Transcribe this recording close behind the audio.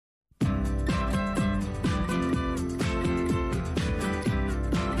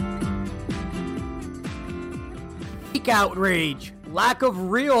fake outrage, lack of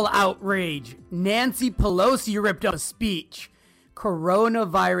real outrage. Nancy Pelosi ripped up a speech.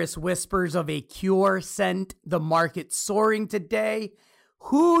 Coronavirus whispers of a cure sent the market soaring today.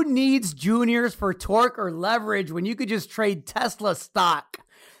 Who needs juniors for torque or leverage when you could just trade Tesla stock?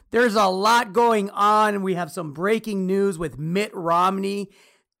 There's a lot going on. We have some breaking news with Mitt Romney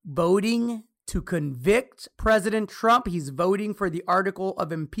voting to convict President Trump. He's voting for the article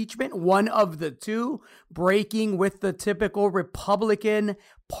of impeachment, one of the two, breaking with the typical Republican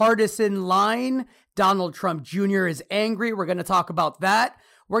partisan line. Donald Trump Jr. is angry. We're going to talk about that.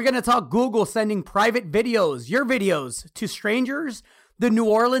 We're going to talk Google sending private videos, your videos, to strangers. The New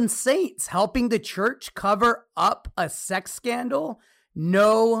Orleans Saints helping the church cover up a sex scandal.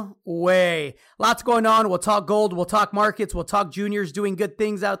 No way. Lots going on. We'll talk gold. We'll talk markets. We'll talk juniors doing good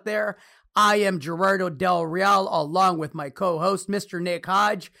things out there. I am Gerardo Del Real, along with my co-host, Mr. Nick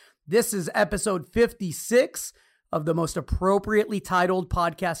Hodge. This is episode 56 of the most appropriately titled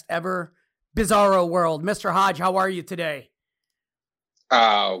podcast ever, Bizarro World. Mr. Hodge, how are you today?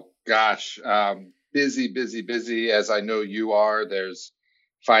 Oh, gosh. Busy, as I know you are. There's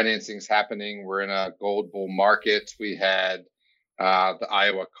financings happening. We're in a gold bull market. We had the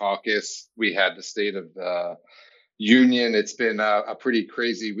Iowa caucus. We had the State of the Union. It's been a pretty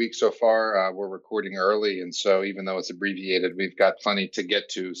crazy week so far. We're recording early, and so even though it's abbreviated, we've got plenty to get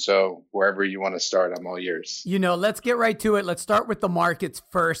to. So wherever you want to start, I'm all ears. Let's get right to it. Let's start with the markets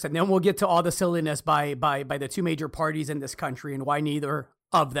first, and then we'll get to all the silliness by the two major parties in this country and why neither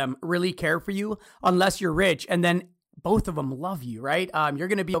of them really care for you unless you're rich, and then both of them love you, right? You're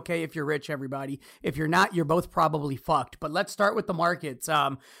going to be okay if you're rich, everybody. If you're not, you're both probably fucked. But let's start with the markets.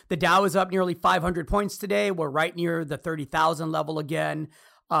 The Dow is up nearly 500 points today. We're right near the 30,000 level again.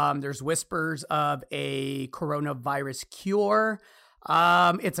 There's whispers of a coronavirus cure.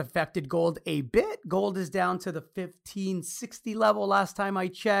 It's affected gold a bit. Gold is down to the 1560 level last time I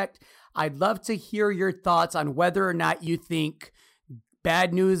checked. I'd love to hear your thoughts on whether or not you think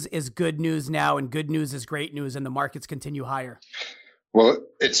bad news is good news now, and good news is great news, and the markets continue higher. Well,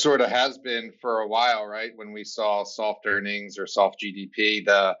 it sort of has been for a while, right? When we saw soft earnings or soft GDP,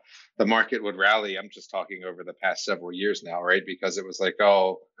 the market would rally. I'm just talking over the past several years now, right? Because it was like,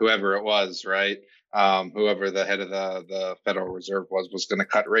 oh, whoever it was, right? Whoever the head of the Federal Reserve was going to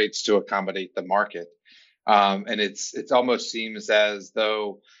cut rates to accommodate the market. And it almost seems as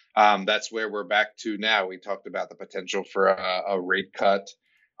though that's where we're back to now. We talked about the potential for a rate cut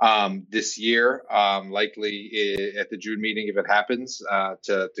this year, likely at the June meeting if it happens,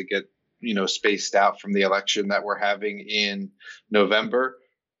 to get spaced out from the election that we're having in November.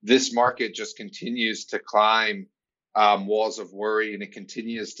 This market just continues to climb walls of worry, and it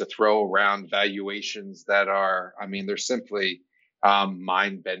continues to throw around valuations that are, they're simply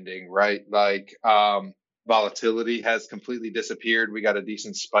mind-bending, right? Like volatility has completely disappeared. We got a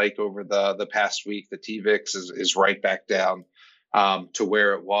decent spike over the past week. The TVIX is right back down to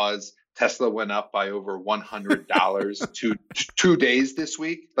where it was. Tesla went up by over $100 to 2 days this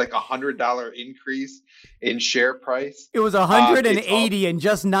week, like $100 increase in share price. It was 180, and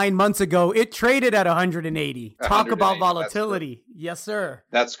just 9 months ago, it traded at 180. Talk about volatility. Yes, sir.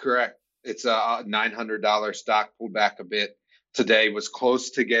 That's correct. It's a $900 stock, pulled back a bit today, was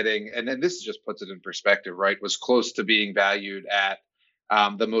close to getting, and then this just puts it in perspective, right? Was close to being valued at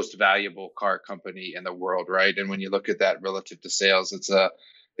the most valuable car company in the world, right? And when you look at that relative to sales,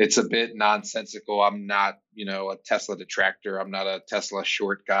 it's a bit nonsensical. I'm not, a Tesla detractor. I'm not a Tesla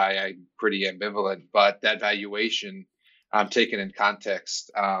short guy. I'm pretty ambivalent, but that valuation, taken in context,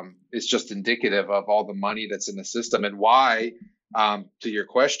 is just indicative of all the money that's in the system and why, to your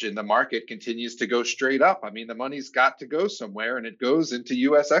question, the market continues to go straight up. The money's got to go somewhere, and it goes into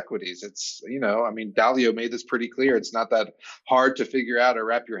U.S. equities. It's, Dalio made this pretty clear. It's not that hard to figure out or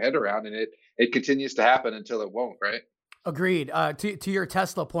wrap your head around, and it continues to happen until it won't, right? Agreed. To your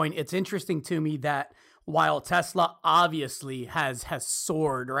Tesla point, it's interesting to me that while Tesla obviously has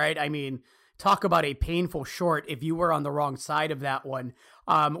soared, right? Talk about a painful short if you were on the wrong side of that one.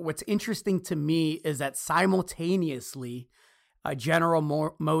 What's interesting to me is that simultaneously,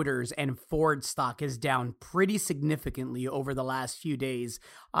 General Motors and Ford stock is down pretty significantly over the last few days.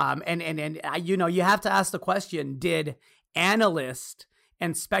 You have to ask the question, did analysts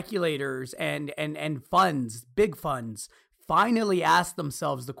and speculators and funds, big funds, finally ask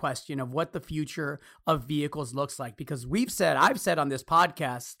themselves the question of what the future of vehicles looks like? Because I've said on this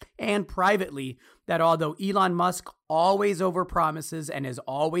podcast and privately that although Elon Musk always overpromises and is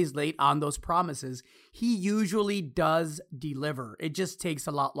always late on those promises, he usually does deliver. It just takes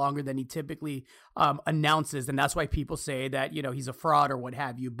a lot longer than he typically announces. And that's why people say that, he's a fraud or what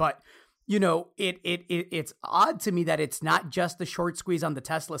have you. But it's odd to me that it's not just the short squeeze on the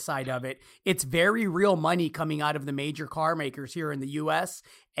Tesla side of it. It's very real money coming out of the major car makers here in the US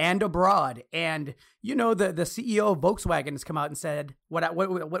and abroad. And, the CEO of Volkswagen has come out and said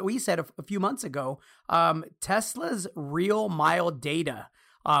what we said a few months ago. Tesla's real mile data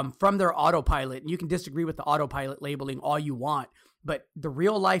from their autopilot, and you can disagree with the autopilot labeling all you want, but the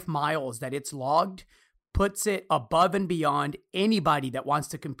real life miles that it's logged puts it above and beyond anybody that wants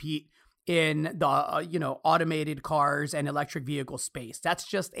to compete in the automated cars and electric vehicle space. That's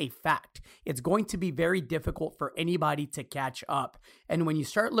just a fact. It's going to be very difficult for anybody to catch up. And when you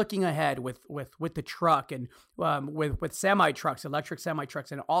start looking ahead with the truck and with semi trucks, electric semi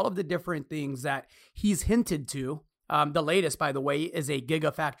trucks, and all of the different things that he's hinted to, the latest, by the way, is a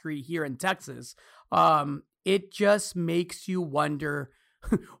gigafactory here in Texas. It just makes you wonder,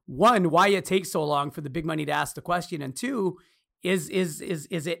 one, why it takes so long for the big money to ask the question, and two, is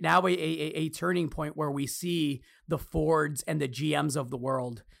it now a turning point where we see the Fords and the GMs of the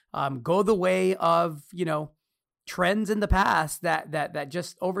world go the way of trends in the past that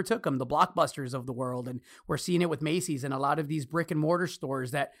just overtook them, the Blockbusters of the world, and we're seeing it with Macy's and a lot of these brick and mortar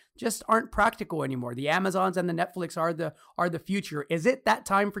stores that just aren't practical anymore. The Amazons and the Netflix are the future. Is it that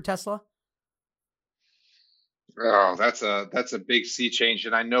time for Tesla? Oh, that's a big sea change,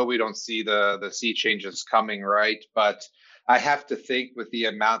 and I know we don't see the sea changes coming, right? But I have to think with the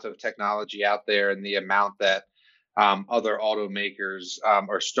amount of technology out there and the amount that other automakers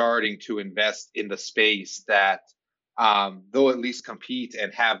are starting to invest in the space, that they'll at least compete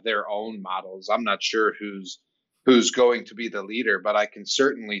and have their own models. I'm not sure who's going to be the leader, but I can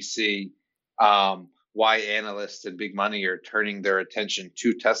certainly see why analysts and big money are turning their attention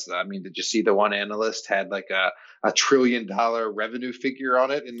to Tesla. I mean, did you see the one analyst had like a $1 trillion revenue figure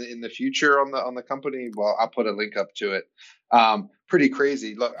on it in the future on the company? Well, I'll put a link up to it. Pretty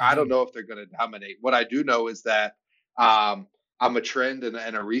crazy. Look, I don't know if they're going to dominate. What I do know is that I'm a trend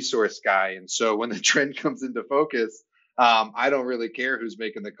and a resource guy, and so when the trend comes into focus, I don't really care who's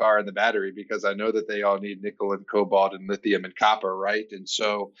making the car and the battery, because I know that they all need nickel and cobalt and lithium and copper, right? And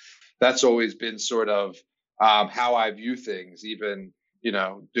so that's always been sort of how I view things, even,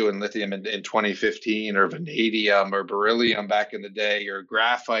 doing lithium in 2015, or vanadium or beryllium back in the day, or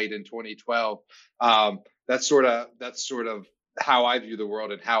graphite in 2012. That's sort of how I view the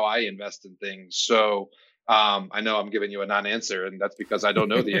world and how I invest in things. So I know I'm giving you a non-answer, and that's because I don't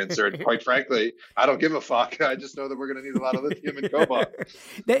know the answer. And quite frankly, I don't give a fuck. I just know that we're going to need a lot of lithium and cobalt.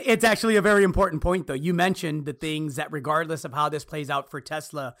 It's actually a very important point, though. You mentioned the things that, regardless of how this plays out for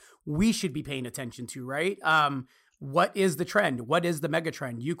Tesla, we should be paying attention to, right? What is the trend? What is the mega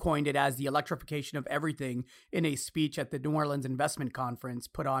trend? You coined it as the electrification of everything in a speech at the New Orleans Investment Conference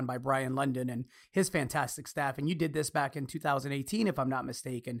put on by Brian London and his fantastic staff. And you did this back in 2018, if I'm not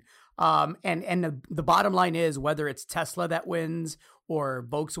mistaken. And the bottom line is, whether it's Tesla that wins or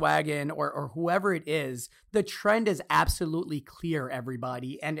Volkswagen or whoever it is, the trend is absolutely clear,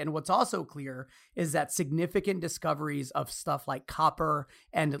 everybody. And what's also clear is that significant discoveries of stuff like copper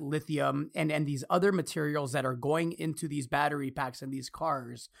and lithium and these other materials that are going into these battery packs and these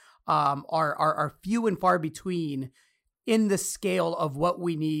cars are few and far between in the scale of what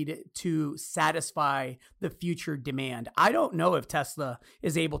we need to satisfy the future demand. I don't know if Tesla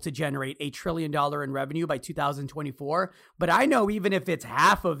is able to generate $1 trillion in revenue by 2024, but I know even if it's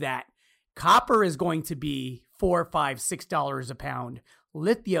half of that, copper is going to be $4, $5, $6 a pound.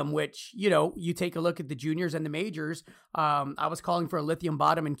 Lithium, which, you take a look at the juniors and the majors. I was calling for a lithium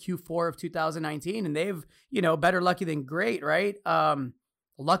bottom in Q4 of 2019, and they've, better lucky than great, right?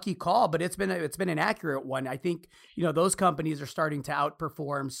 Lucky call, but it's been an accurate one. I think, those companies are starting to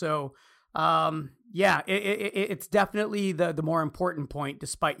outperform. So, it's definitely the more important point,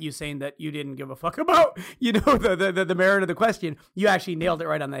 despite you saying that you didn't give a fuck about, the merit of the question. You actually nailed it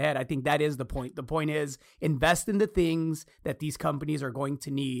right on the head. I think that is the point. The point is, invest in the things that these companies are going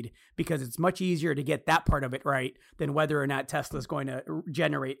to need, because it's much easier to get that part of it right than whether or not Tesla is going to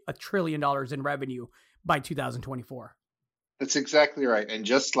generate $1 trillion in revenue by 2024. That's exactly right. And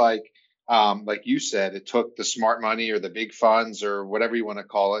just like you said, it took the smart money or the big funds or whatever you want to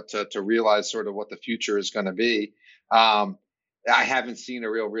call it to realize sort of what the future is going to be. I haven't seen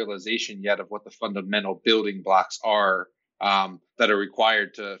a real realization yet of what the fundamental building blocks are that are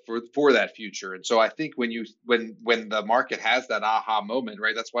required for that future. And so I think when the market has that aha moment,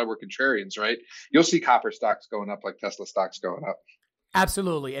 right, that's why we're contrarians, right? You'll see copper stocks going up like Tesla stocks going up.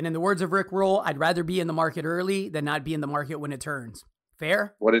 Absolutely. And in the words of Rick Roll, I'd rather be in the market early than not be in the market when it turns.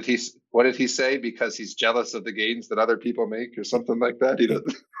 Fair? What did he say? Because he's jealous of the gains that other people make, or something like that. He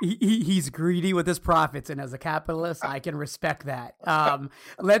doesn't. He's greedy with his profits, and as a capitalist, I can respect that.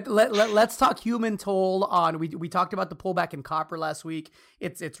 Let's talk human toll on. We talked about the pullback in copper last week.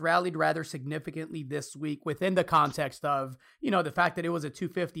 It's rallied rather significantly this week within the context of the fact that it was at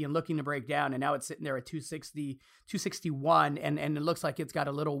 250 and looking to break down, and now it's sitting there at 260, 261, and it looks like it's got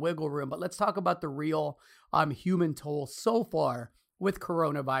a little wiggle room. But let's talk about the real human toll so far with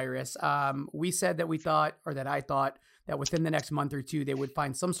coronavirus. We said that I thought that within the next month or two, they would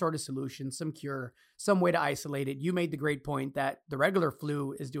find some sort of solution, some cure, some way to isolate it. You made the great point that the regular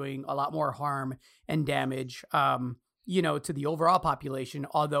flu is doing a lot more harm and damage, to the overall population,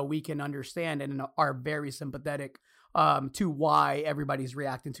 although we can understand and are very sympathetic to why everybody's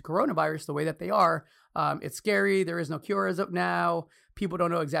reacting to coronavirus the way that they are. It's scary. There is no cure as of now. People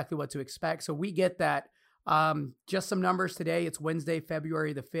don't know exactly what to expect. So we get that. Just some numbers today. It's Wednesday,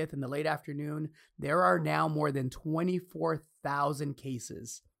 February the 5th in the late afternoon. There are now more than 24,000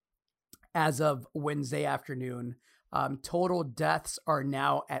 cases as of Wednesday afternoon. Total deaths are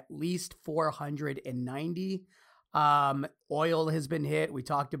now at least 490. Oil has been hit. We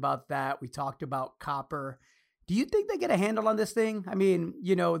talked about that. We talked about copper. Do you think they get a handle on this thing? I mean,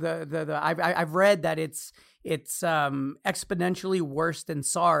 I've read that it's exponentially worse than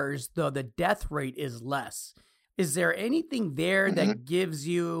SARS, though the death rate is less. Is there anything there that gives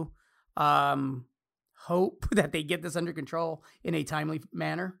you hope that they get this under control in a timely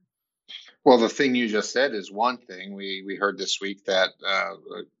manner? Well, the thing you just said is one thing. We heard this week that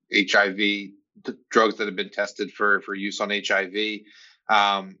HIV drugs that have been tested for use on HIV,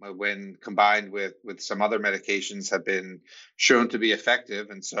 when combined with some other medications, have been shown to be effective.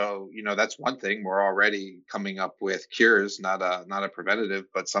 And so, that's one thing. We're already coming up with cures, not a preventative,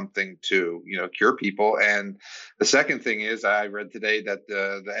 but something to, cure people. And the second thing is, I read today that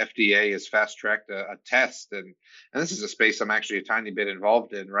the FDA has fast tracked a test. And this is a space I'm actually a tiny bit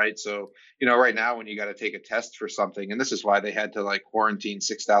involved in, right? So, right now when you got to take a test for something, and this is why they had to quarantine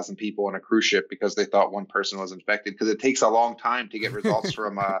 6,000 people on a cruise ship, because they thought one person was infected, because it takes a long time to get results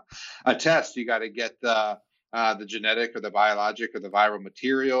from a test. You got to get the genetic or the biologic or the viral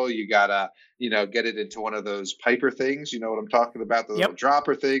material. You got to, get it into one of those Piper things. You know what I'm talking about? The little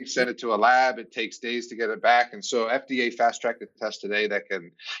dropper thing, send it to a lab. It takes days to get it back. And so FDA fast-tracked a test today that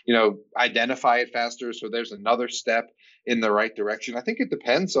can, identify it faster. So there's another step in the right direction. I think it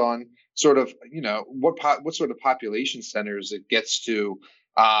depends on sort of, what sort of population centers it gets to,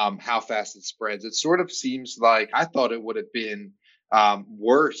 how fast it spreads. It sort of seems like I thought it would have been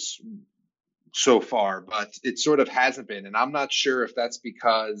worse so far, but it sort of hasn't been. And I'm not sure if that's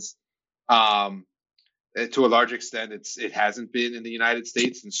because to a large extent it hasn't been in the United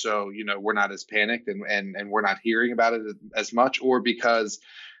States, and so we're not as panicked and we're not hearing about it as much, or because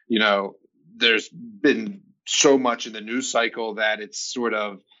there's been so much in the news cycle that it's sort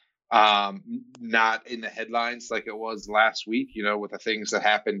of not in the headlines like it was last week, with the things that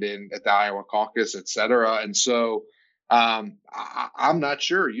happened at the Iowa caucus, et cetera. And so I'm not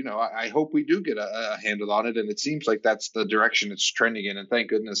sure. I hope we do get a handle on it, and it seems like that's the direction it's trending in. And thank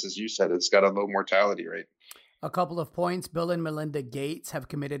goodness, as you said, it's got a low mortality rate. A couple of points. Bill and Melinda Gates have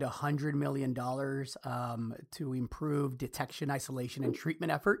committed $100 million to improve detection, isolation, and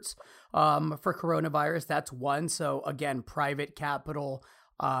treatment efforts for coronavirus. That's one. So again, private capital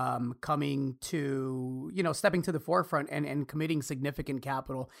coming to, stepping to the forefront and committing significant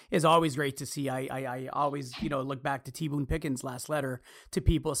capital is always great to see. I always, look back to T. Boone Pickens' last letter to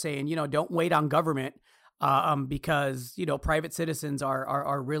people saying, don't wait on government because, private citizens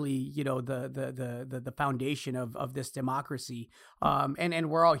are really, the foundation of this democracy. And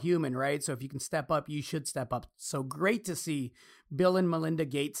we're all human, right? So if you can step up, you should step up. So great to see Bill and Melinda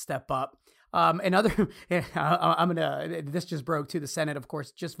Gates step up. This just broke to the Senate, of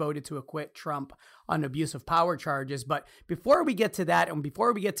course, just voted to acquit Trump on abuse of power charges. But before we get to that, and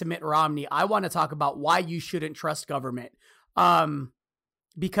before we get to Mitt Romney, I want to talk about why you shouldn't trust government.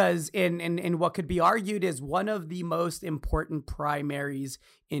 Because in what could be argued is one of the most important primaries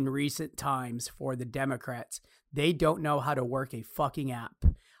in recent times for the Democrats, they don't know how to work a fucking app.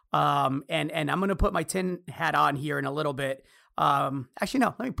 And I'm going to put my tin hat on here in a little bit. Actually,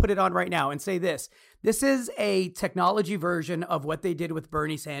 no, let me put it on right now and say this. This is a technology version of what they did with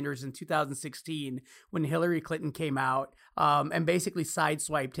Bernie Sanders in 2016 when Hillary Clinton came out and basically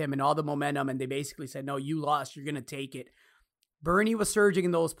sideswiped him and all the momentum. And they basically said, no, you lost. You're going to take it. Bernie was surging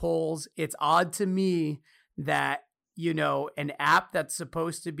in those polls. It's odd to me that, an app that's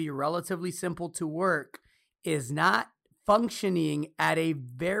supposed to be relatively simple to work is not functioning at a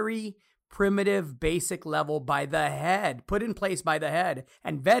very primitive, basic level by the head, put in place by the head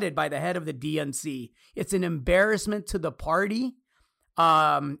and vetted by the head of the DNC. It's an embarrassment to the party.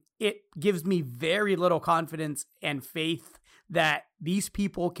 It gives me very little confidence and faith that these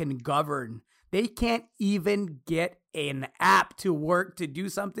people can govern. They can't even get an app to work to do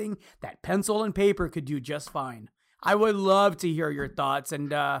something that pencil and paper could do just fine. I would love to hear your thoughts.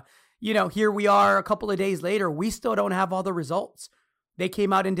 And, here we are a couple of days later. We still don't have all the results. They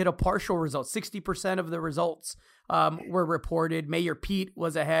came out and did a partial result. 60% of the results were reported. Mayor Pete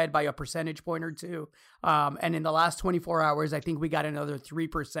was ahead by a percentage point or two. And in the last 24 hours, I think we got another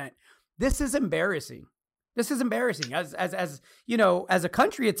 3%. This is embarrassing. This is embarrassing. As a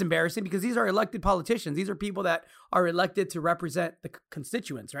country, it's embarrassing because these are elected politicians. These are people that are elected to represent the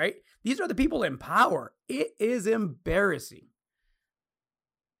constituents, right? These are the people in power. It is embarrassing.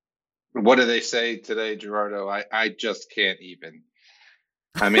 What do they say today, Gerardo? I just can't even.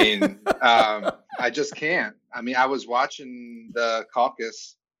 I mean, I just can't. I mean, I was watching the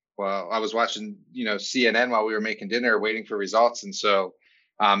caucus. Well, I was watching, CNN while we were making dinner, waiting for results. And so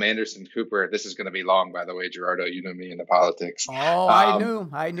Anderson Cooper, this is going to be long, by the way, Gerardo, you know me in the politics. Oh,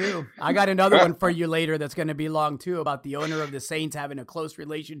 I knew. I got another one for you later that's going to be long, too, about the owner of the Saints having a close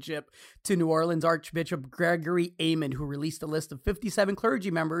relationship to New Orleans Archbishop Gregory Aymond, who released a list of 57 clergy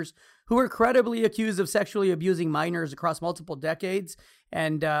members who were credibly accused of sexually abusing minors across multiple decades,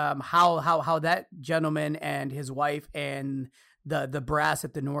 and how that gentleman and his wife and the brass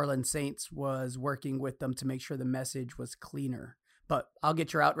at the New Orleans Saints was working with them to make sure the message was cleaner. But I'll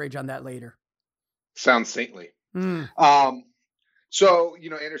get your outrage on that later. Sounds saintly. So,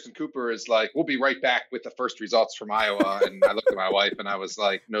 Anderson Cooper is like, we'll be right back with the first results from Iowa. And I looked at my wife and I was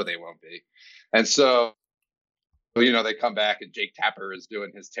like, no, they won't be. And so, they come back and Jake Tapper is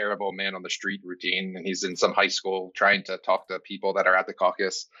doing his terrible man on the street routine. And he's in some high school trying to talk to people that are at the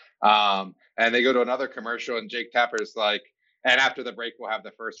caucus. And they go to another commercial and Jake Tapper is like, and after the break, we'll have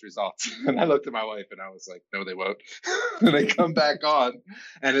the first results. And I looked at my wife and I was like, no, they won't. And they come back on.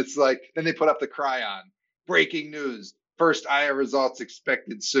 And it's like, then they put up the cryon. Breaking news. First Iowa results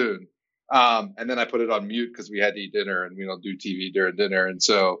expected soon. And then I put it on mute because we had to eat dinner and we don't do TV during dinner. And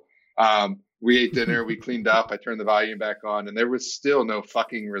so we ate dinner, we cleaned up, I turned the volume back on, and there was still no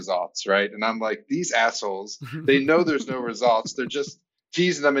fucking results, right? And I'm like, these assholes, they know there's no results. They're just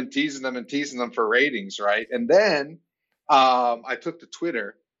teasing them and teasing them and teasing them for ratings, right? And then I took to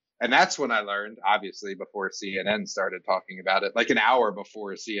Twitter, and that's when I learned, obviously, before CNN started talking about it, like an hour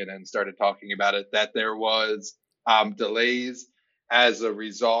before CNN started talking about it, that there was delays as a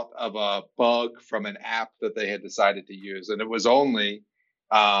result of a bug from an app that they had decided to use. And it was only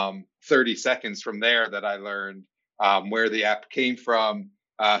 30 seconds from there that I learned where the app came from,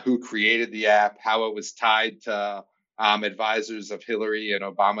 who created the app, how it was tied to advisors of Hillary and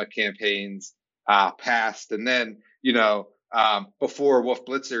Obama campaigns past. And then, before Wolf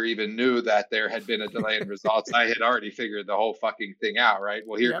Blitzer even knew that there had been a delay in results, I had already figured the whole fucking thing out, right?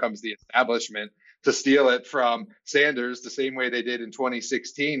 Well, here comes the establishment to steal it from Sanders the same way they did in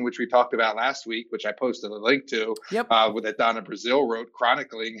 2016, which we talked about last week, which I posted a link to, that Donna Brazile wrote,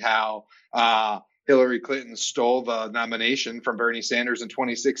 chronicling how Hillary Clinton stole the nomination from Bernie Sanders in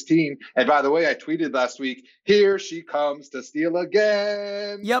 2016. And by the way, I tweeted last week, here she comes to steal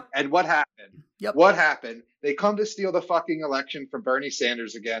again. And what happened? What happened? They come to steal the fucking election from Bernie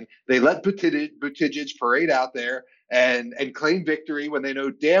Sanders again. They let Buttigieg parade out there and claim victory when they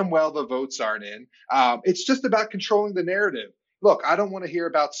know damn well the votes aren't in. It's just about controlling the narrative. Look, I don't want to hear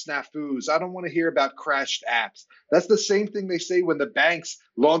about snafus. I don't want to hear about crashed apps. That's the same thing they say when the banks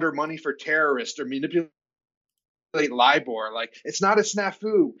launder money for terrorists or manipulate LIBOR. Like, it's not a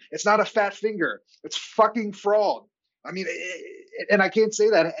snafu. It's not a fat finger. It's fucking fraud. I mean, and I can't say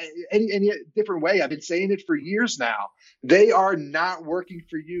that any different way. I've been saying it for years now. They are not working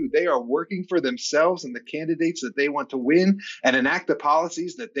for you. They are working for themselves and the candidates that they want to win and enact the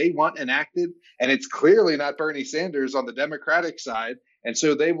policies that they want enacted. And it's clearly not Bernie Sanders on the Democratic side. And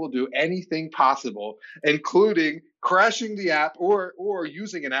so they will do anything possible, including crashing the app or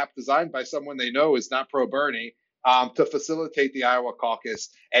using an app designed by someone they know is not pro-Bernie to facilitate the Iowa caucus.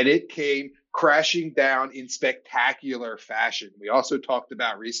 And it came crashing down in spectacular fashion. We also talked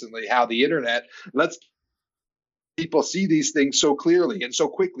about recently how the internet lets people see these things so clearly and so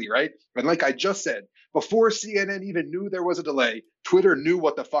quickly, right? And like I just said, before CNN even knew there was a delay, Twitter knew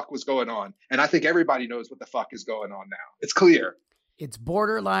what the fuck was going on. And I think everybody knows what the fuck is going on now. It's clear. It's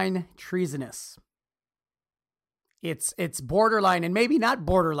borderline treasonous. It's borderline, and maybe not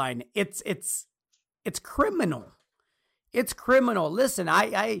borderline. It's criminal. It's criminal. Listen,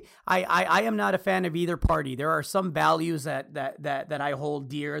 I am not a fan of either party. There are some values that I hold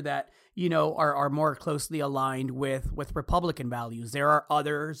dear that, are more closely aligned with Republican values. There are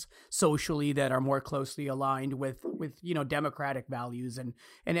others socially that are more closely aligned with Democratic values, and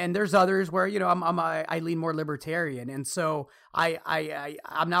there's others where I lean more libertarian, and so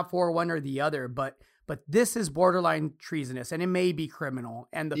I'm not for one or the other, but this is borderline treasonous, and it may be criminal.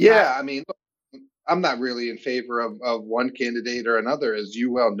 And I mean, I'm not really in favor of one candidate or another, as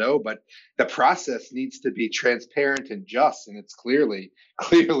you well know, but the process needs to be transparent and just, and it's clearly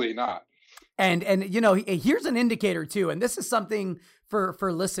not. And here's an indicator too, and this is something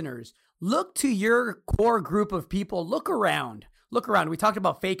for listeners. Look to your core group of people. Look around. We talked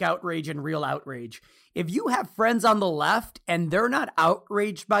about fake outrage and real outrage. If you have friends on the left and they're not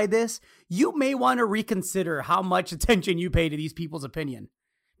outraged by this, you may want to reconsider how much attention you pay to these people's opinion.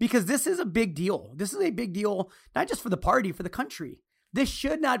 Because this is a big deal. This is a big deal, not just for the party, for the country. This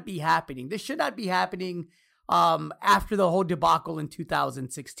should not be happening. This should not be happening after the whole debacle in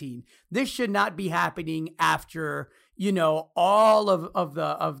 2016. This should not be happening after all of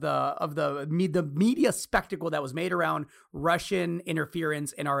the media spectacle that was made around Russian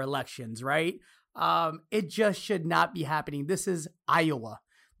interference in our elections. Right? It just should not be happening. This is Iowa.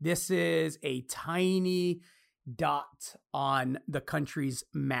 This is a tiny dot on the country's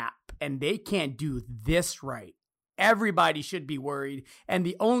map, and they can't do this right. Everybody should be worried, and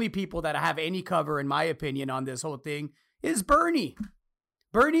the only people that have any cover, in my opinion, on this whole thing is Bernie.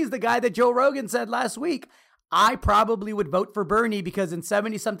 Bernie's the guy that Joe Rogan said last week, I probably would vote for Bernie because in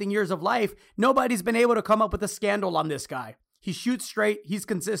 70-something years of life, nobody's been able to come up with a scandal on this guy. He shoots straight. He's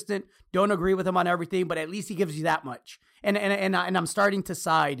consistent. Don't agree with him on everything, but at least he gives you that much. And I'm starting to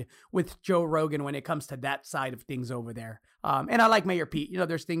side with Joe Rogan when it comes to that side of things over there. And I like Mayor Pete.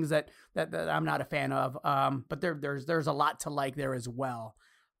 There's things that I'm not a fan of, but there's a lot to like there as well.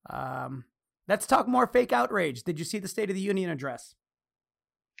 Let's talk more fake outrage. Did you see the State of the Union address?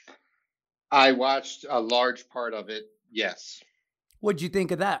 I watched a large part of it. Yes. What'd you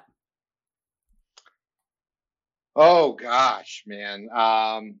think of that? Oh gosh, man.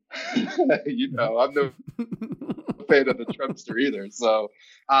 I'm no fan of the Trumpster either. So,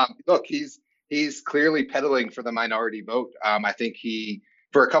 look, he's clearly peddling for the minority vote. I think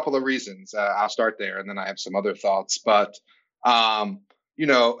for a couple of reasons. I'll start there, and then I have some other thoughts. But I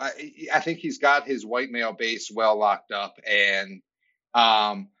think he's got his white male base well locked up, and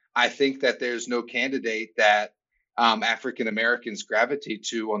I think that there's no candidate that African Americans gravitate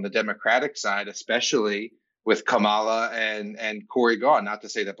to on the Democratic side, especially with Kamala and Corey gone. Not to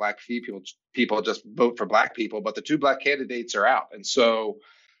say that black people just vote for black people, but the two black candidates are out. And so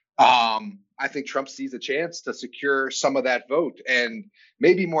I think Trump sees a chance to secure some of that vote. And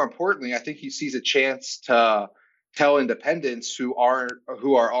maybe more importantly, I think he sees a chance to tell independents who are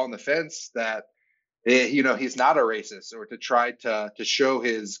on the fence that, he's not a racist, or to try to show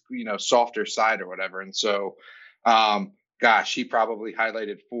his, softer side or whatever. And so, gosh, he probably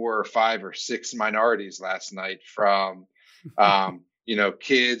highlighted 4 or 5 or 6 minorities last night, from,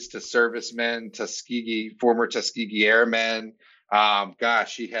 kids to servicemen to former Tuskegee Airmen.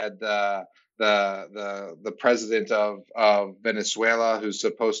 Gosh, he had the president of Venezuela, who's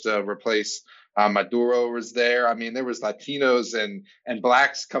supposed to replace Maduro, was there. I mean, there was Latinos and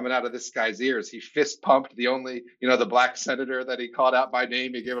blacks coming out of this guy's ears. He fist pumped the black senator that he called out by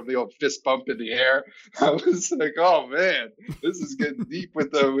name. He gave him the old fist bump in the air. I was like, oh man, this is getting deep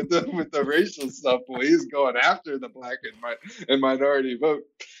with the racial stuff. Boy, he's going after the black and minority vote.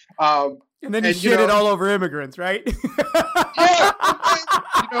 And then he shit it all over immigrants, right? Yeah.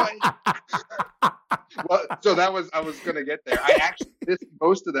 Well, so I was going to get there. I actually missed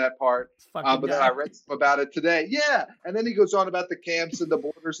most of that part, but then I read some about it today. Yeah, and then he goes on about the camps and the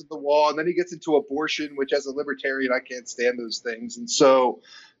borders of the wall, and then he gets into abortion, which as a libertarian, I can't stand those things. And so,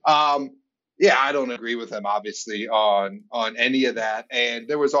 I don't agree with him, obviously, on any of that. And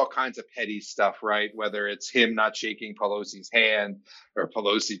there was all kinds of petty stuff, right? Whether it's him not shaking Pelosi's hand, or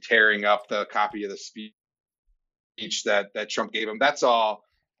Pelosi tearing up the copy of the speech that Trump gave him. That's all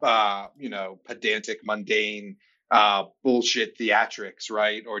pedantic, mundane, bullshit theatrics,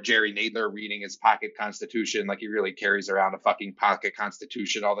 right? Or Jerry Nadler reading his pocket constitution like he really carries around a fucking pocket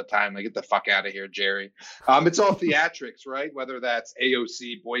constitution all the time. Like, get the fuck out of here, Jerry. It's all theatrics, right? Whether that's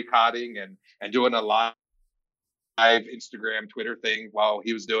AOC boycotting and doing a live Instagram, Twitter thing while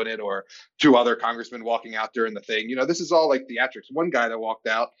he was doing it, or 2 other congressmen walking out during the thing. This is all like theatrics. One guy that walked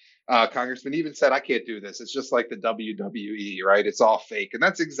out, congressman, even said, I can't do this. It's just like the WWE, right? It's all fake. And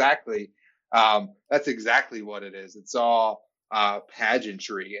that's exactly what it is. It's all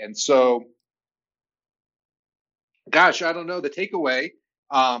pageantry. And so Gosh, I don't know. The takeaway,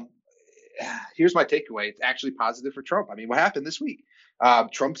 um, here's my takeaway. It's actually positive for Trump. I mean, what happened this week?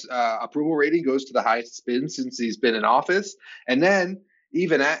 Trump's approval rating goes to the highest it's been since he's been in office. And then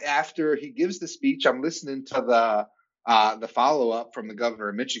even after he gives the speech, I'm listening to the follow up from the governor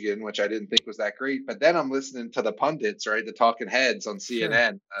of Michigan, which I didn't think was that great. But then I'm listening to the pundits, right, the talking heads on Sure.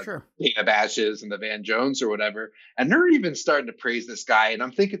 CNN, Sure. Dana Bashes and the Van Jones or whatever, and they're even starting to praise this guy. And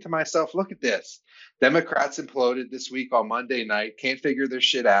I'm thinking to myself, look at this. Democrats imploded this week on Monday night, can't figure their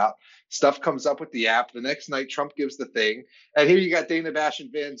shit out. Stuff comes up with the app. The next night, Trump gives the thing, and here you got Dana Bash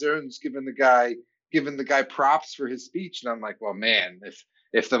and Van Jones giving the guy props for his speech. And I'm like, well, man,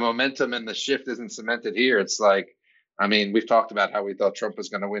 if the momentum and the shift isn't cemented here, it's like, I mean, we've talked about how we thought Trump was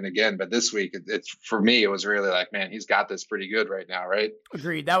going to win again, but this week, it's for me, it was really like, man, he's got this pretty good right now, right?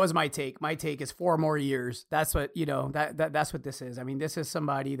 Agreed. That was my take. My take is 4 more years. That's what, that's what this is. I mean, this is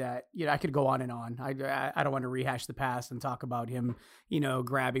somebody that, I could go on and on. I don't want to rehash the past and talk about him,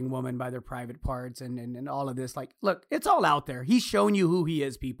 grabbing women by their private parts and all of this. Like, look, it's all out there. He's shown you who he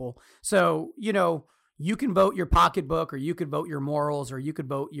is, people. So, you can vote your pocketbook, or you could vote your morals, or you could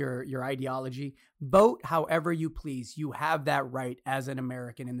vote your ideology. Vote however you please. You have that right as an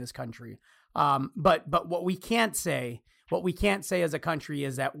American in this country. But what we can't say as a country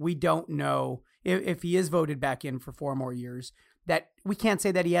is that we don't know if he is voted back in for 4 more years, that we can't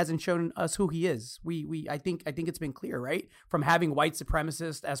say that he hasn't shown us who he is. I think it's been clear, right? From having white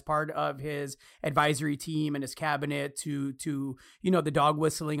supremacists as part of his advisory team and his cabinet to the dog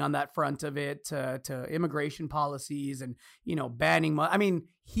whistling on that front of it, to immigration policies and, banning. I mean,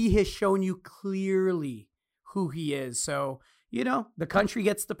 he has shown you clearly who he is. So, the country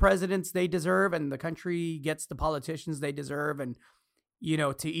gets the presidents they deserve, and the country gets the politicians they deserve, and,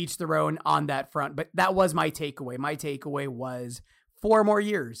 to each their own on that front. But that was my takeaway. My takeaway was 4 more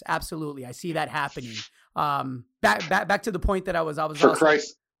years. Absolutely. I see that happening. Back to the point that I was For also,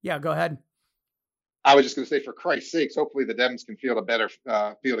 Christ. Yeah, go ahead. I was just going to say, for Christ's sakes, hopefully the Dems can field a better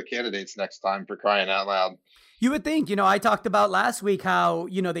field of candidates next time, for crying out loud. You would think, I talked about last week how,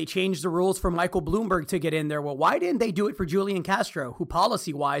 they changed the rules for Michael Bloomberg to get in there. Well, why didn't they do it for Julian Castro, who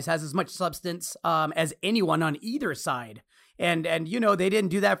policy-wise has as much substance as anyone on either side? And they didn't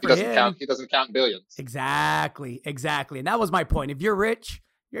do that for him. He doesn't count in billions. Exactly. And that was my point. If you're rich,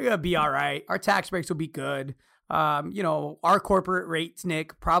 you're going to be all right. Our tax breaks will be good. Our corporate rates,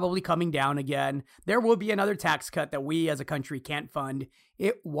 Nick, probably coming down again. There will be another tax cut that we as a country can't fund.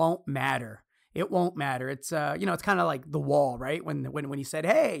 It won't matter. It won't matter. It's, it's kind of like the wall, right? When he said,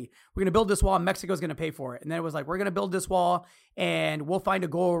 hey, we're going to build this wall and Mexico's going to pay for it. And then it was like, we're going to build this wall and we'll find a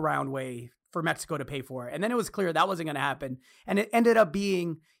go around way for Mexico to pay for it. And then it was clear that wasn't going to happen. And it ended up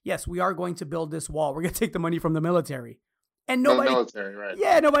being, yes, we are going to build this wall. We're going to take the money from the military. And nobody, right.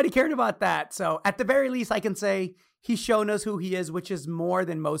 Yeah, nobody cared about that. So at the very least, I can say he's shown us who he is, which is more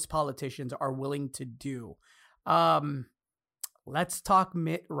than most politicians are willing to do. Let's talk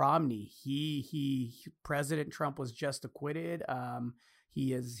Mitt Romney. President Trump was just acquitted.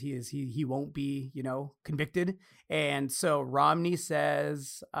 He won't be, convicted. And so Romney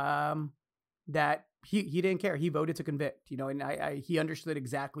says, that he didn't care. He voted to convict, and he understood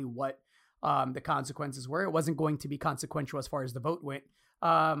exactly what, the consequences were. It wasn't going to be consequential as far as the vote went.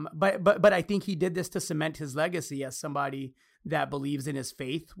 But I think he did this to cement his legacy as somebody that believes in his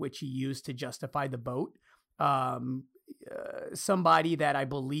faith, which he used to justify the vote. Somebody that I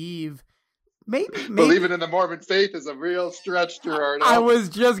believe maybe believing in the Mormon faith is a real stretch, Gerardo. I was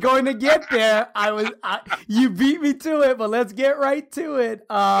just going to get there. You beat me to it, but let's get right to it.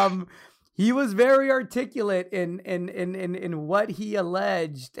 He was very articulate in what he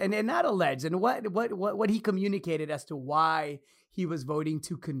alleged and not alleged, and what he communicated as to why he was voting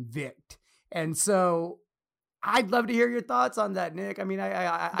to convict. And so I'd love to hear your thoughts on that, Nick. I mean,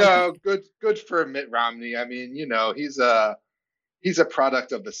 good for Mitt Romney. I mean, he's a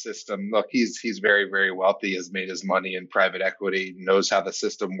product of the system. Look, he's very, very wealthy, has made his money in private equity, knows how the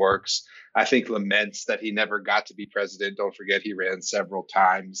system works. I think laments that he never got to be president. Don't forget, he ran several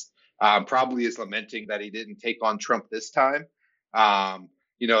times. Probably is lamenting that he didn't take on Trump this time.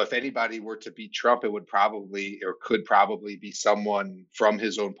 If anybody were to beat Trump, it would probably or could probably be someone from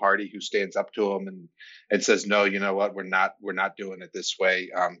his own party who stands up to him and says, no, you know what, we're not doing it this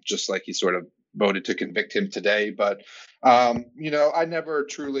way. Just like he sort of voted to convict him today. But, I never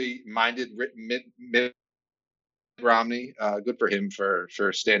truly minded Mitt Romney. Good for him for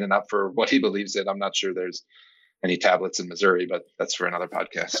standing up for what he believes in. I'm not sure there's any tablets in Missouri, but that's for another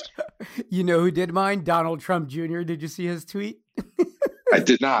podcast. You know who did mind? Donald Trump Jr. Did you see his tweet? I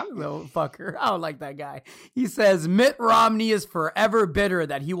did not. Little fucker. I don't like that guy. He says Mitt Romney is forever bitter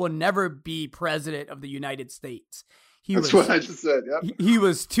that he will never be president of the United States. That's what I just said. Yep. He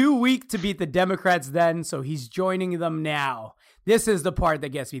was too weak to beat the Democrats then, so he's joining them now. This is the part that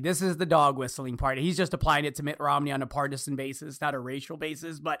gets me. This is the dog whistling part. He's just applying it to Mitt Romney on a partisan basis, not a racial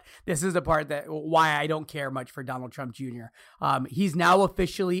basis. But this is the part that why I don't care much for Donald Trump Jr. He's now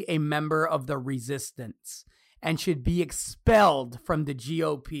officially a member of the resistance and should be expelled from the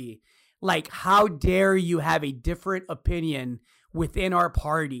GOP. Like, how dare you have a different opinion within our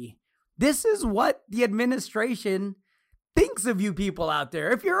party? This is what the administration thinks of you people out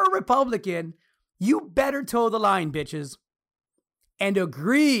there. If you're a Republican, you better toe the line, bitches, and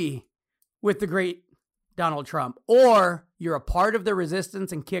agree with the great Donald Trump, or you're a part of the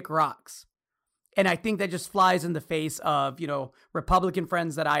resistance and kick rocks. And I think that just flies in the face of, Republican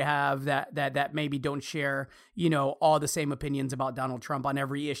friends that I have that maybe don't share, all the same opinions about Donald Trump on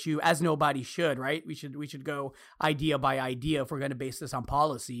every issue, as nobody should, right? We should go idea by idea if we're going to base this on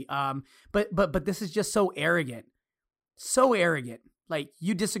policy. But this is just so arrogant. So arrogant. Like,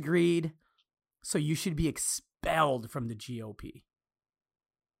 you disagreed, so you should be expelled from the GOP.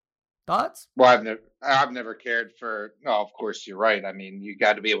 Thoughts? Well, I've never cared for. No, of course you're right. I mean, you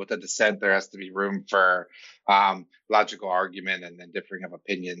got to be able to dissent. There has to be room for logical argument and then differing of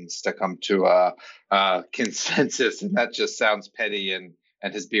opinions to come to a consensus. And that just sounds petty. And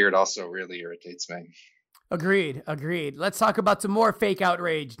his beard also really irritates me. Agreed. Let's talk about some more fake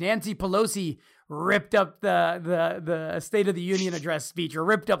outrage. Nancy Pelosi ripped up the State of the Union address speech, or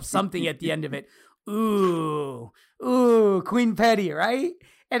ripped up something at the end of it. Ooh, Queen Petty, right?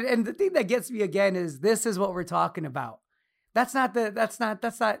 And the thing that gets me again is this is what we're talking about. That's not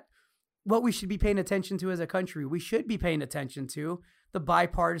what we should be paying attention to as a country. We should be paying attention to the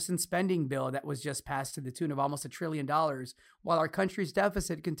bipartisan spending bill that was just passed to the tune of almost $1 trillion, while our country's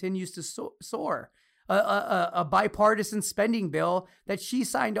deficit continues to soar. A bipartisan spending bill that she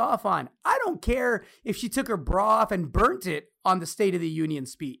signed off on. I don't care if she took her bra off and burnt it on the State of the Union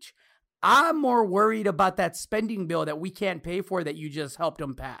speech. I'm more worried about that spending bill that we can't pay for that you just helped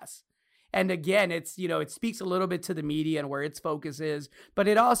them pass. And again, it's, it speaks a little bit to the media and where its focus is, but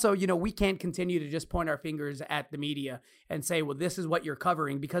it also, we can't continue to just point our fingers at the media and say, well, this is what you're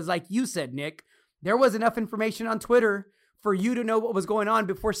covering. Because like you said, Nick, there was enough information on Twitter for you to know what was going on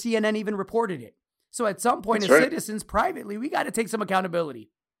before CNN even reported it. So at some point, as citizens privately, we got to take some accountability.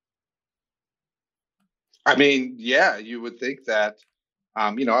 I mean, yeah, you would think that.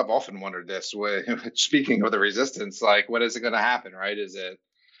 I've often wondered this. Speaking of the resistance, like, when is it going to happen, right?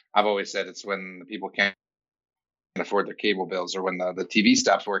 I've always said it's when the people can't afford their cable bills or when the TV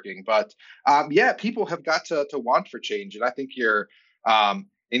stops working. But people have got to want for change. And I think you're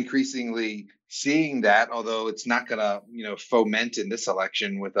increasingly seeing that, although it's not going to, foment in this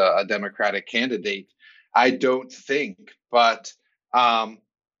election with a Democratic candidate, I don't think. But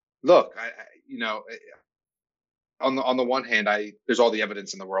look, on the one hand, there's all the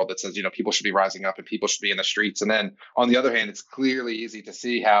evidence in the world that says, people should be rising up and people should be in the streets. And then on the other hand, it's clearly easy to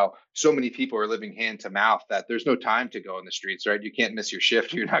see how so many people are living hand to mouth that there's no time to go in the streets, right? You can't miss your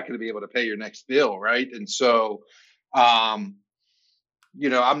shift. You're not going to be able to pay your next bill, right? And so, I'm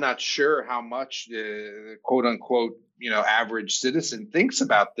not sure how much the quote unquote, average citizen thinks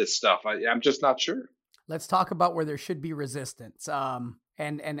about this stuff. I'm just not sure. Let's talk about where there should be resistance.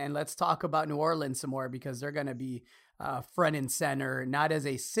 And let's talk about New Orleans some more, because they're going to be front and center, not as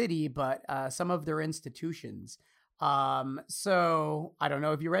a city, but some of their institutions. So I don't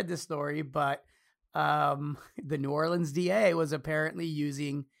know if you read this story, but the New Orleans DA was apparently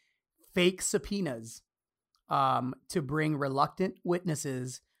using fake subpoenas to bring reluctant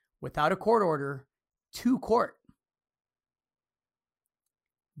witnesses without a court order to court.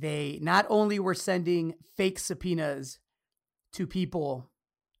 They not only were sending fake subpoenas to people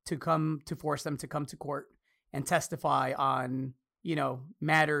to force them to come to court and testify on,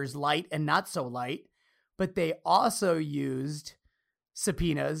 matters light and not so light, but they also used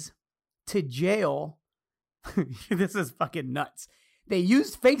subpoenas to jail. This is fucking nuts. They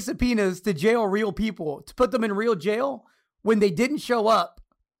used fake subpoenas to jail real people, to put them in real jail when they didn't show up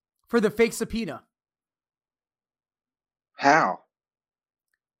for the fake subpoena. How?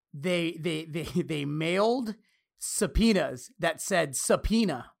 They mailed subpoenas that said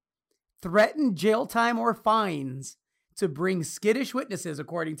subpoena, threatened jail time or fines to bring skittish witnesses,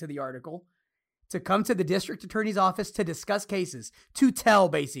 according to the article, to come to the district attorney's office to discuss cases, to tell,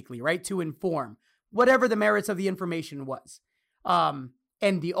 basically, right? To inform, whatever the merits of the information was.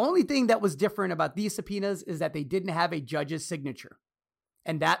 And the only thing that was different about these subpoenas is that they didn't have a judge's signature.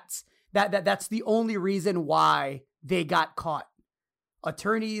 And that's the only reason why they got caught.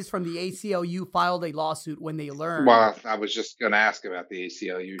 Attorneys from the ACLU filed a lawsuit when they learned. Well, I was just going to ask about the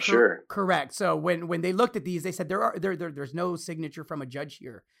ACLU. Sure. Correct. So when they looked at these, they said there's no signature from a judge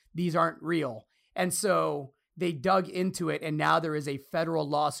here. These aren't real. And so they dug into it, and now there is a federal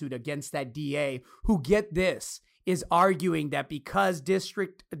lawsuit against that DA who, get this, is arguing that because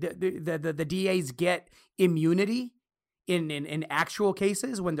the DAs get immunity in actual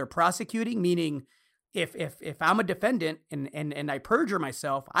cases when they're prosecuting, meaning if I'm a defendant and I perjure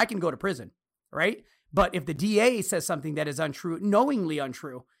myself, I can go to prison, right? But if the DA says something that is untrue, knowingly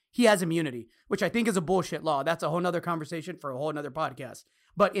untrue, he has immunity, which I think is a bullshit law. That's a whole nother conversation for a whole nother podcast.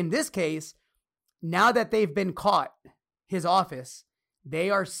 But in this case, now that they've been caught, his office, they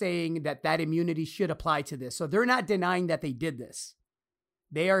are saying that immunity should apply to this. So they're not denying that they did this.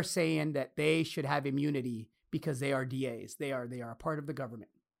 They are saying that they should have immunity because they are DAs. They are a part of the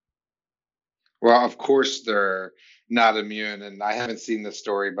government. Well, of course they're not immune, and I haven't seen the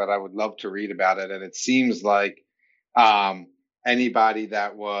story, but I would love to read about it. And it seems like um, anybody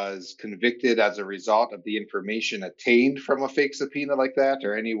that was convicted as a result of the information attained from a fake subpoena like that,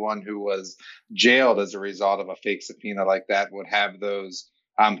 or anyone who was jailed as a result of a fake subpoena like that, would have those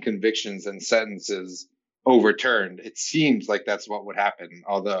convictions and sentences overturned. It seems like that's what would happen,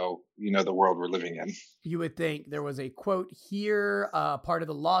 although, the world we're living in. You would think. There was a quote here, part of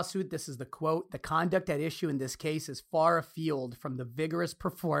the lawsuit. This is the quote: "The conduct at issue in this case is far afield from the vigorous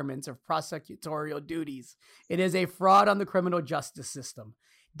performance of prosecutorial duties. It is a fraud on the criminal justice system.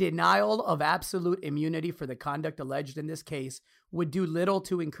 Denial of absolute immunity for the conduct alleged in this case would do little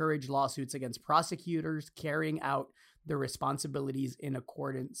to encourage lawsuits against prosecutors carrying out their responsibilities in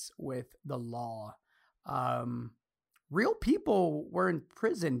accordance with the law." Real people were in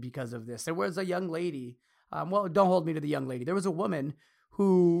prison because of this. There was a young lady. Well, don't hold me to the young lady. There was a woman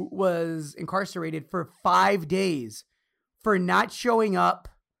who was incarcerated for 5 days for not showing up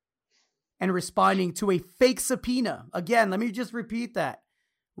and responding to a fake subpoena. Again, let me just repeat that.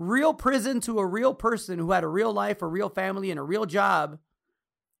 Real prison to a real person who had a real life, a real family, and a real job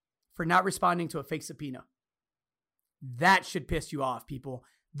for not responding to a fake subpoena. That should piss you off, people.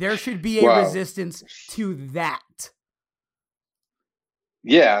 There should be a resistance to that.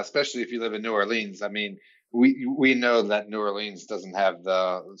 Yeah, especially if you live in New Orleans. I mean, we know that New Orleans doesn't have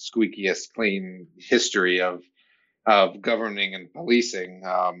the squeakiest clean history of governing and policing.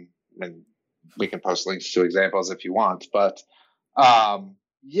 And we can post links to examples if you want, but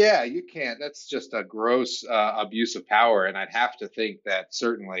yeah, you can't. That's just a gross abuse of power, and I'd have to think that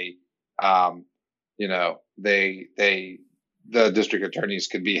certainly, the district attorneys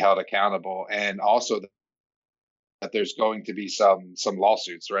could be held accountable, and also that there's going to be some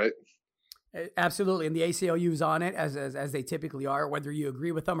lawsuits, right? Absolutely, and the ACLU is on it as they typically are, whether you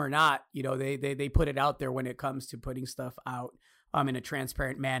agree with them or not. They put it out there when it comes to putting stuff out in a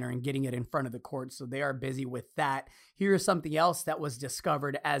transparent manner and getting it in front of the court. So they are busy with that. Here's something else that was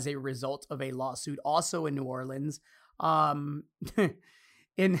discovered as a result of a lawsuit, also in New Orleans.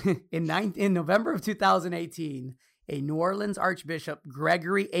 In November of 2018, a New Orleans Archbishop,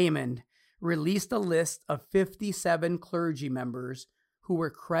 Gregory Amond, released a list of 57 clergy members who were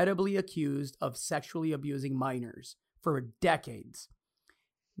credibly accused of sexually abusing minors for decades.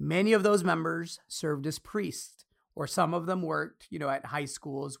 Many of those members served as priests, or some of them worked, at high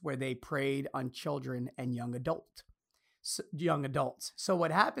schools where they preyed on children and young adults. So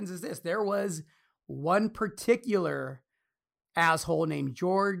what happens is this: there was one particular asshole named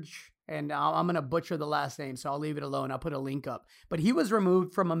George, and I'm going to butcher the last name, so I'll leave it alone. I'll put a link up. But he was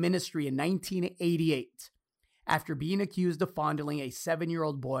removed from a ministry in 1988 after being accused of fondling a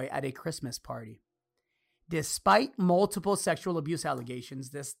 7-year-old boy at a Christmas party. Despite multiple sexual abuse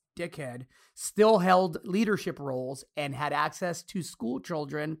allegations, this dickhead still held leadership roles and had access to school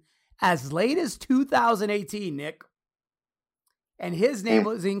children as late as 2018, Nick. And his name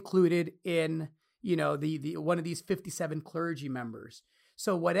was included in, the one of these 57 clergy members.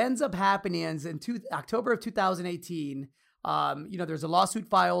 So what ends up happening is in October of 2018, there's a lawsuit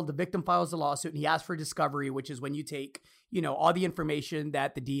filed. The victim files the lawsuit, and he asks for discovery, which is when you take, all the information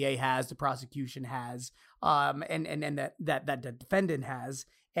that the DA has, the prosecution has, and that the defendant has,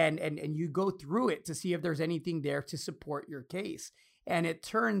 and you go through it to see if there's anything there to support your case. And it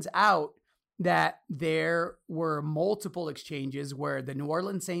turns out that there were multiple exchanges where the New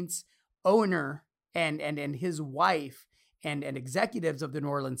Orleans Saints owner and his wife and executives of the New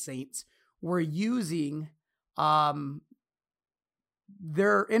Orleans Saints were using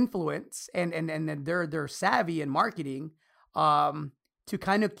their influence and their savvy in marketing to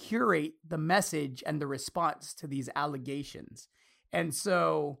kind of curate the message and the response to these allegations. And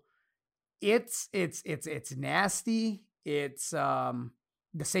so it's nasty. It's the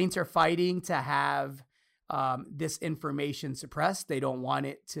Saints are fighting to have this information suppressed. They don't want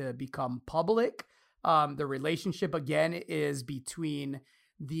it to become public. The relationship again is between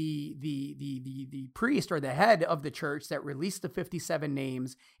the priest or the head of the church that released the 57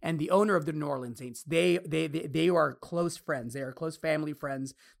 names and the owner of the New Orleans Saints. They are close friends. They are close family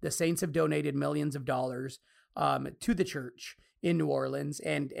friends. The Saints have donated millions of dollars to the church in New Orleans,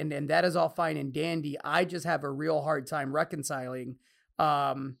 and that is all fine and dandy. I just have a real hard time reconciling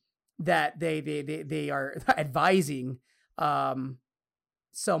that they are advising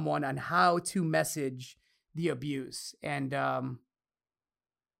someone on how to message the abuse. And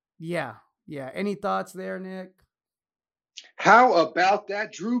yeah. Any thoughts there, Nick? How about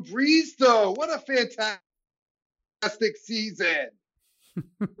that Drew Brees, though? What a fantastic season.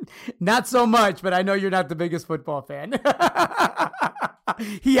 Not so much, but I know you're not the biggest football fan.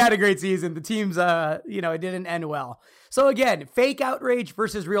 He had a great season. The team's, it didn't end well. So again, fake outrage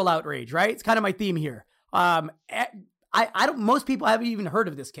versus real outrage, right? It's kind of my theme here. Most people haven't even heard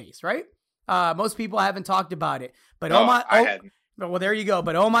of this case, right? Most people haven't talked about it, but I hadn't. Well, there you go.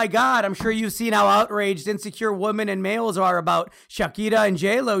 But oh my God, I'm sure you've seen how outraged insecure women and males are about Shakira and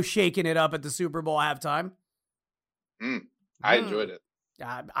J-Lo shaking it up at the Super Bowl halftime. I enjoyed it.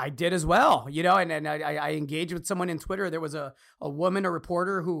 I did as well, and I engaged with someone in Twitter. There was a woman, a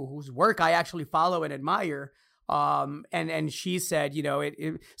reporter whose work I actually follow and admire. And she said,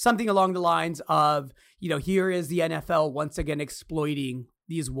 something along the lines of, here is the NFL once again exploiting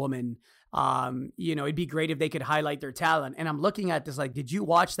these women. It'd be great if they could highlight their talent. And I'm looking at this like, did you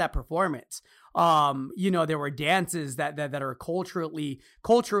watch that performance? There were dances that are culturally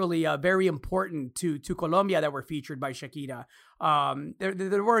very important to Colombia that were featured by Shakira.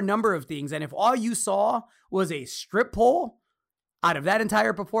 There were a number of things. And if all you saw was a strip pole out of that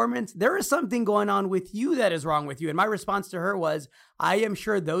entire performance, there is something going on with you that is wrong with you. And my response to her was, I am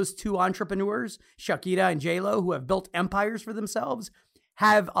sure those two entrepreneurs, Shakira and J-Lo, who have built empires for themselves,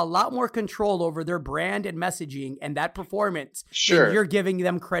 have a lot more control over their brand and messaging and that performance than you're giving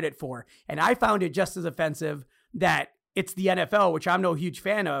them credit for. And I found it just as offensive that it's the NFL, which I'm no huge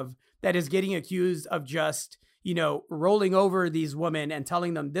fan of, that is getting accused of just, rolling over these women and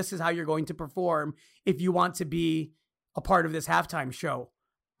telling them this is how you're going to perform if you want to be a part of this halftime show.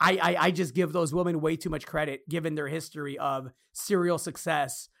 I just give those women way too much credit given their history of serial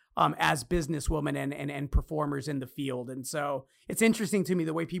success as businesswomen and performers in the field. And so it's interesting to me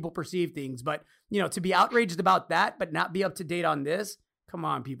the way people perceive things, but to be outraged about that, but not be up to date on this. Come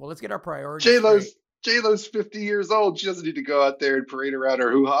on, people, let's get our priorities. J-Lo's 50 years old. She doesn't need to go out there and parade around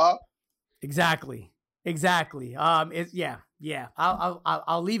her hoo-ha. Exactly. I'll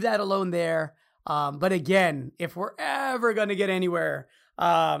leave that alone there. But again, if we're ever going to get anywhere,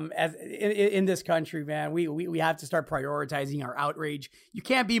 as in this country, man, we have to start prioritizing our outrage. You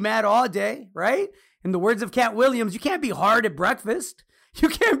can't be mad all day, right? In the words of Cat Williams, you can't be hard at breakfast. You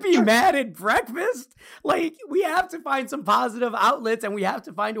can't be mad at breakfast. Like, we have to find some positive outlets, and we have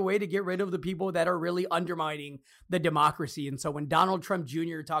to find a way to get rid of the people that are really undermining the democracy. And so when Donald Trump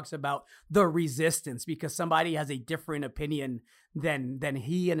Jr. talks about the resistance because somebody has a different opinion than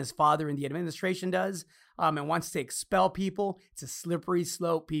he and his father in the administration does, and wants to expel people, it's a slippery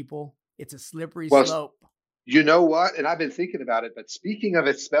slope, people. It's a slippery slope. You know what? And I've been thinking about it, but speaking of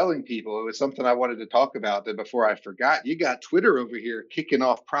expelling people, it was something I wanted to talk about that before I forgot. You got Twitter over here kicking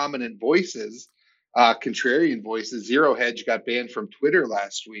off prominent voices, contrarian voices. Zero Hedge got banned from Twitter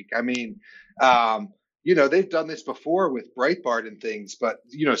last week. I mean, they've done this before with Breitbart and things, but,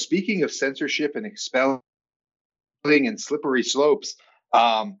 speaking of censorship and expelling and slippery slopes,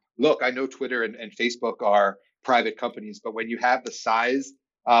 look, I know Twitter and Facebook are private companies, but when you have the size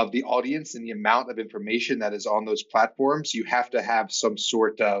of the audience and the amount of information that is on those platforms, you have to have some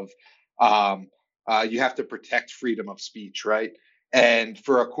sort of, you have to protect freedom of speech, right? And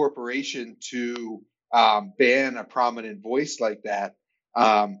for a corporation to ban a prominent voice like that,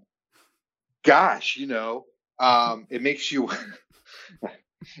 it makes you,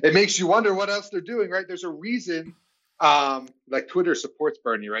 it makes you wonder what else they're doing, right? There's a reason. Like Twitter supports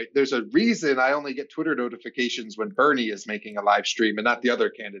Bernie, right? There's a reason I only get Twitter notifications when Bernie is making a live stream and not the other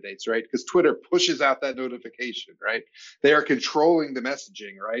candidates, right? Because Twitter pushes out that notification, right? They are controlling the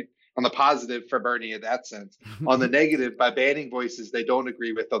messaging, right? On the positive for Bernie in that sense. On the negative, by banning voices they don't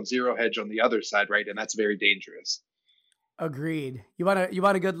agree with on Zero Hedge on the other side, right? And that's very dangerous. Agreed. You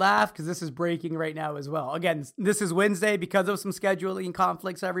want a good laugh? Because this is breaking right now as well. Again, this is Wednesday because of some scheduling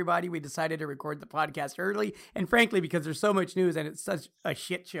conflicts, everybody. We decided to record the podcast early. And frankly, because there's so much news and it's such a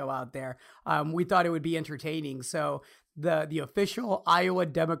shit show out there, we thought it would be entertaining. So the official Iowa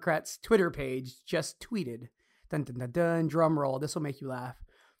Democrats Twitter page just tweeted Dun, dun, dun, dun, drum roll. This will make you laugh.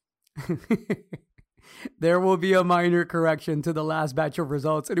 There will be a minor correction to the last batch of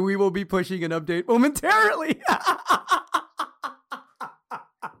results, and we will be pushing an update momentarily.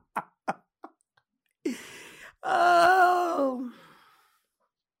 Oh,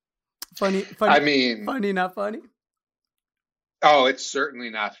 funny. I mean, funny, not funny. oh, it's certainly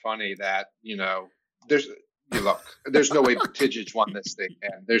not funny that, there's look, there's no way Buttigieg won this thing,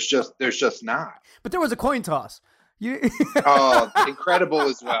 man. There's just not. But there was a coin toss. Oh, incredible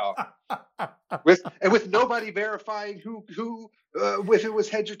as well. With nobody verifying who if it was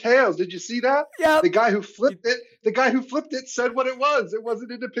heads or tails. Did you see that? Yeah. The guy who flipped it said what it was. It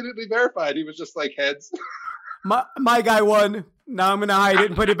wasn't independently verified. He was just like heads. My guy won. Now I'm gonna hide it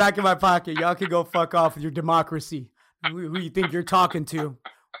and put it back in my pocket. Y'all can go fuck off with your democracy. Who you think you're talking to?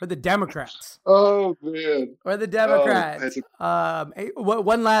 Or the Democrats? Oh man! Or the Democrats?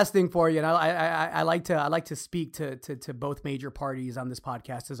 One last thing for you, and I like to speak to both major parties on this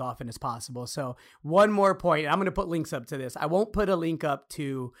podcast as often as possible. So one more point. I'm going to put links up to this. I won't put a link up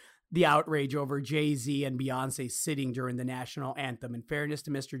to the outrage over Jay-Z and Beyonce sitting during the national anthem. In fairness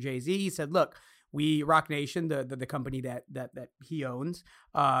to Mr. Jay-Z, he said, "Look, we, Rock Nation, the company that he owns,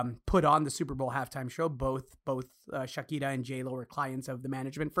 put on the Super Bowl halftime show. Both Shakira and J-Lo were clients of the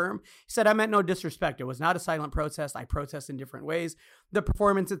management firm." He said, "I meant no disrespect. It was not a silent protest. I protest in different ways. The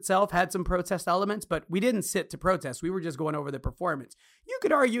performance itself had some protest elements, but we didn't sit to protest. We were just going over the performance. You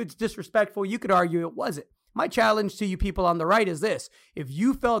could argue it's disrespectful. You could argue it wasn't. My challenge to you people on the right is this. If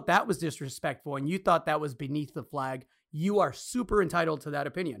you felt that was disrespectful and you thought that was beneath the flag, you are super entitled to that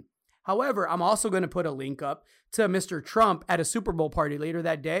opinion. However, I'm also going to put a link up to Mr. Trump at a Super Bowl party later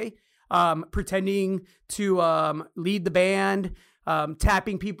that day, pretending to lead the band,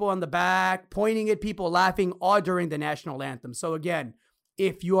 tapping people on the back, pointing at people, laughing, all during the national anthem. So again,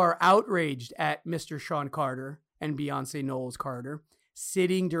 if you are outraged at Mr. Sean Carter and Beyonce Knowles Carter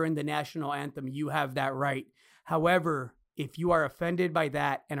sitting during the national anthem, you have that right. However, if you are offended by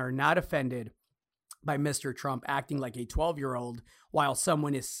that and are not offended by Mr. Trump acting like a 12-year-old while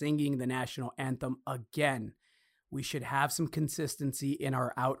someone is singing the national anthem again, we should have some consistency in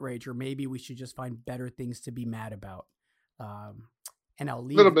our outrage, or maybe we should just find better things to be mad about. And I'll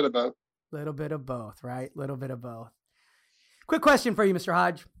leave a little bit of both. Little bit of both, right? Little bit of both. Quick question for you, Mr.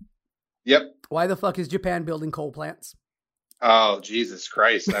 Hodge. Yep. Why the fuck is Japan building coal plants? Oh, Jesus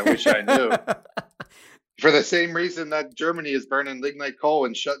Christ. I wish I knew. For the same reason that Germany is burning lignite coal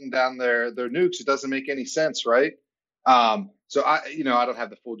and shutting down their nukes. It doesn't make any sense, right? So I don't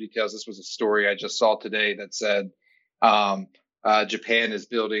have the full details. This was a story I just saw today that said Japan is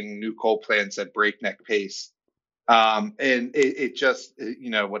building new coal plants at breakneck pace. And it just,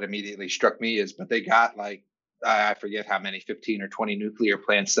 what immediately struck me is, but they got I forget how many, 15 or 20 nuclear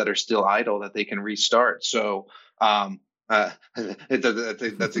plants that are still idle that they can restart. So that's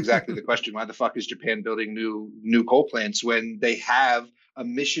exactly the question. Why the fuck is Japan building new coal plants when they have a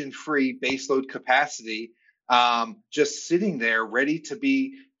emission-free baseload capacity just sitting there ready to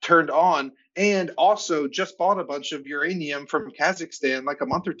be turned on, and also just bought a bunch of uranium from Kazakhstan like a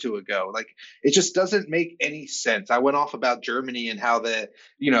month or two ago? It just doesn't make any sense. I went off about Germany and how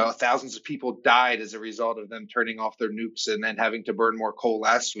thousands of people died as a result of them turning off their nukes and then having to burn more coal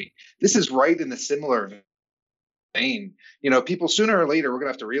last week. This is right in a similar vein. People, sooner or later, we're going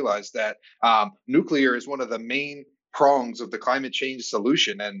to have to realize that nuclear is one of the main prongs of the climate change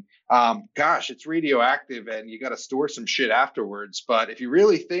solution. And it's radioactive and you got to store some shit afterwards. But if you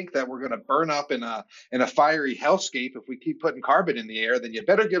really think that we're going to burn up in a fiery hellscape if we keep putting carbon in the air, then you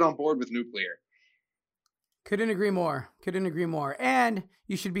better get on board with nuclear. Couldn't agree more. And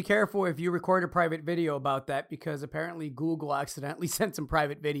you should be careful if you record a private video about that, because apparently Google accidentally sent some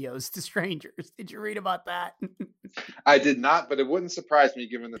private videos to strangers. Did you read about that? I did not, but it wouldn't surprise me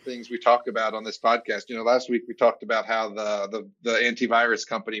given the things we talk about on this podcast. Last week we talked about how the antivirus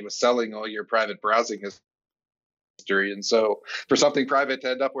company was selling all your private browsing history. And so for something private to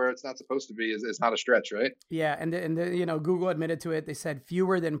end up where it's not supposed to be is not a stretch, right? Yeah. And Google admitted to it. They said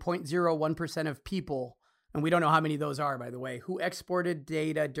fewer than 0.01% of people, and we don't know how many those are, by the way, who exported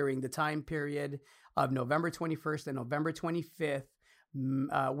data during the time period of November 21st and November 25th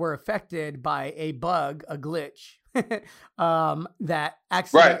were affected by a bug, a glitch, that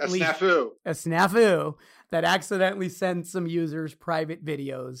accidentally... Right, a snafu that accidentally sent some users private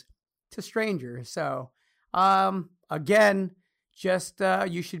videos to strangers. So, again, just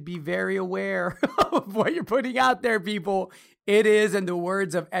you should be very aware of what you're putting out there, people. It is, in the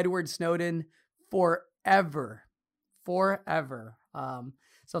words of Edward Snowden, forever.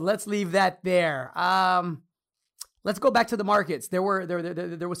 So let's leave that there. Let's go back to the markets. There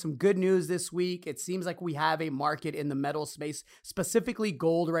was some good news this week. It seems like we have a market in the metal space, specifically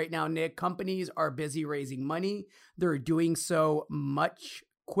gold right now, Nick. Companies are busy raising money. They're doing so much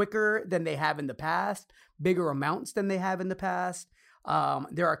quicker than they have in the past, bigger amounts than they have in the past.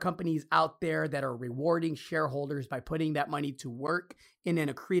 There are companies out there that are rewarding shareholders by putting that money to work in an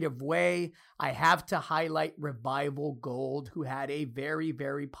accretive way. I have to highlight Revival Gold, who had a very,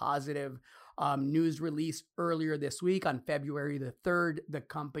 very positive news release earlier this week on February the 3rd. The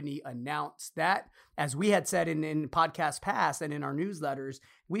company announced that, as we had said in podcasts past and in our newsletters,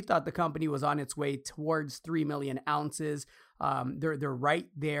 we thought the company was on its way towards 3 million ounces. They're right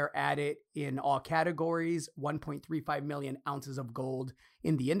there at it in all categories. 1.35 million ounces of gold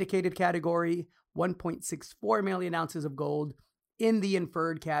in the indicated category, 1.64 million ounces of gold in the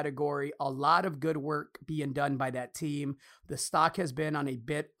inferred category. A lot of good work being done by that team. The stock has been on a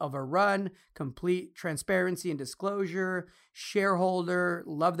bit of a run. Complete transparency and disclosure. Shareholder,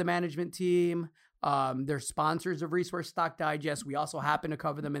 love the management team. They're sponsors of Resource Stock Digest. We also happen to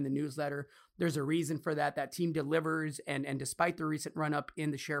cover them in the newsletter. There's a reason for that. That team delivers, and despite the recent run up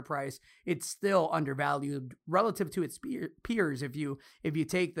in the share price, it's still undervalued relative to its peers. If you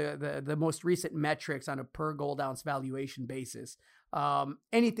take the most recent metrics on a per gold ounce valuation basis.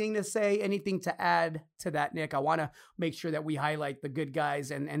 Anything to say? Anything to add to that, Nick? I want to make sure that we highlight the good guys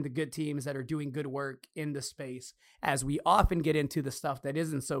and the good teams that are doing good work in the space, as we often get into the stuff that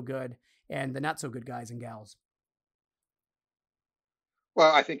isn't so good and the not so good guys and gals.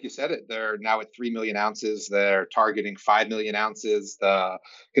 Well, I think you said it. They're now at 3 million ounces. They're targeting 5 million ounces. The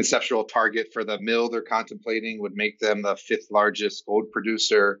conceptual target for the mill they're contemplating would make them the 5th largest gold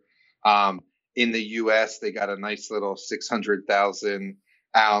producer in the U.S. They got a nice little 600,000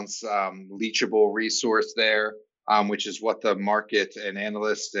 ounce leachable resource there, which is what the market and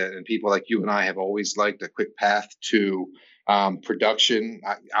analysts and people like you and I have always liked, a quick path to production.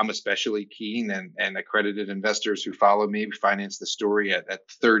 I'm especially keen, and accredited investors who follow me finance the story at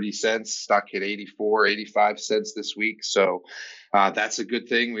 30 cents. Stock hit 84, 85 cents this week. So that's a good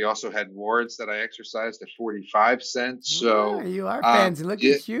thing. We also had warrants that I exercised at 45 cents. So you are fancy. Look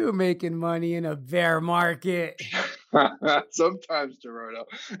at you making money in a bear market. Sometimes, Gerardo.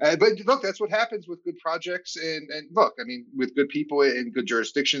 But look, that's what happens with good projects. And look, I mean, with good people in good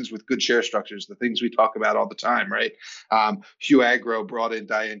jurisdictions, with good share structures, the things we talk about all the time, right? Hugh Agro brought in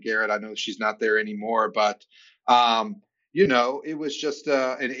Diane Garrett. I know she's not there anymore, but it was just,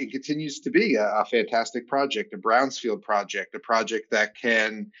 and it continues to be a fantastic project, a brownfield project, a project that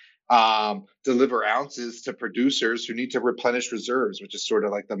can deliver ounces to producers who need to replenish reserves, which is sort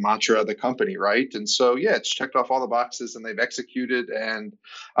of like the mantra of the company, right? And so, yeah, it's checked off all the boxes, and they've executed, and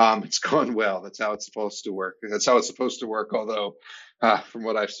it's gone well. That's how it's supposed to work. That's how it's supposed to work, although from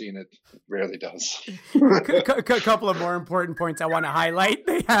what I've seen, it rarely does. A couple of more important points I want to highlight.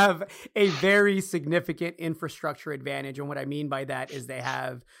 They have a very significant infrastructure advantage. And what I mean by that is they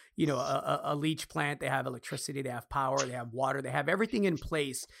have, a leach plant, they have electricity, they have power, they have water, they have everything in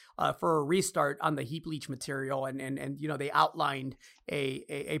place for a restart on the heap leach material. And they outlined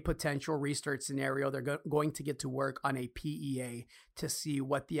a potential restart scenario. They're going to get to work on a PEA to see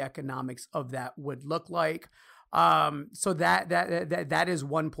what the economics of that would look like. So that is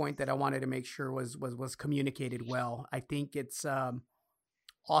one point that I wanted to make sure was communicated well. I think it's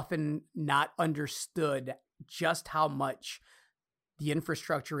often not understood just how much the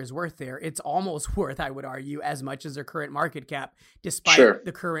infrastructure is worth there. It's almost worth, I would argue, as much as their current market cap, despite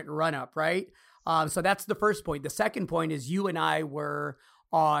the current run up, right? So that's the first point. The second point is you and I were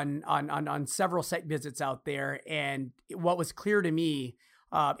on several site visits out there, and what was clear to me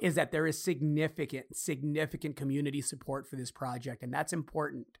is that there is significant community support for this project. And that's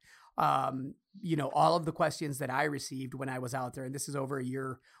important. All of the questions that I received when I was out there, and this is over a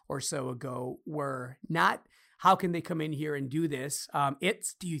year or so ago, were not, how can they come in here and do this?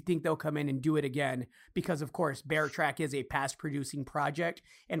 It's, do you think they'll come in and do it again? Because of course, Bear Track is a past producing project.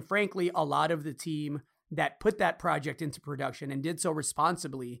 And frankly, a lot of the team that put that project into production and did so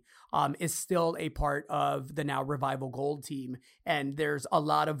responsibly is still a part of the now Revival Gold team. And there's a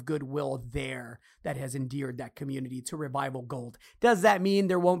lot of goodwill there that has endeared that community to Revival Gold. Does that mean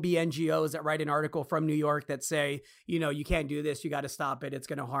there won't be NGOs that write an article from New York that say, you can't do this, you got to stop it, it's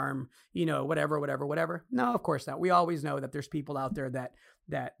going to harm, whatever? No, of course not. We always know that there's people out there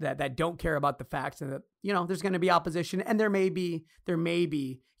that don't care about the facts, and that, there's going to be opposition, and there may be,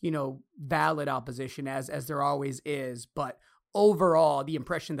 valid opposition as there always is. But overall, the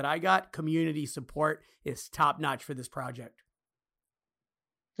impression that I got, community support is top notch for this project.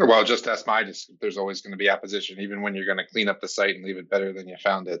 Well, just ask Midas. There's always going to be opposition, even when you're going to clean up the site and leave it better than you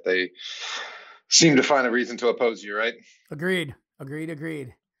found it. seem to find a reason to oppose you, right? Agreed.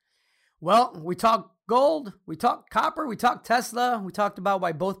 Well, we talked gold, we talked copper, we talked Tesla, we talked about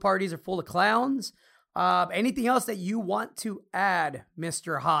why both parties are full of clowns. Anything else that you want to add,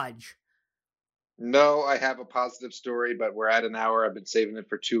 Mr. Hodge? No, I have a positive story, but we're at an hour. I've been saving it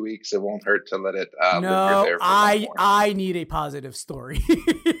for 2 weeks. It won't hurt to let it linger there for one more. I need a positive story.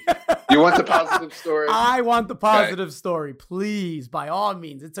 You want the positive story? I want the positive story, please. By all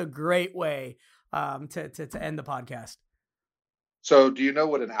means, it's a great way to end the podcast. So, do you know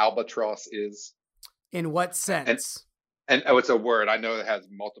what an albatross is? In what sense? And it's a word. I know it has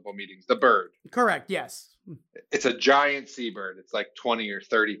multiple meanings. The bird. Correct. Yes. It's a giant seabird. It's like 20 or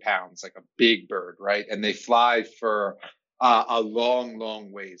 30 pounds, like a big bird, right? And they fly for a long,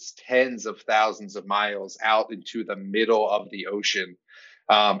 long ways, tens of thousands of miles out into the middle of the ocean,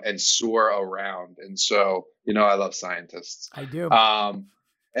 and soar around. And so, I love scientists. I do.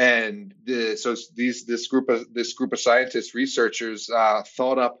 And this group of scientists, researchers,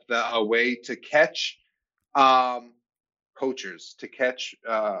 thought up a way to catch poachers, to catch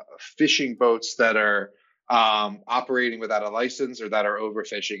fishing boats that are operating without a license or that are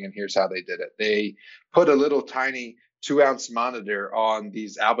overfishing. And here's how they did it. They put a little tiny 2-ounce monitor on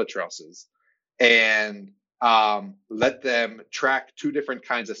these albatrosses and let them track 2 different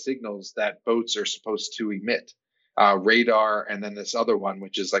kinds of signals that boats are supposed to emit. Radar, and then this other one,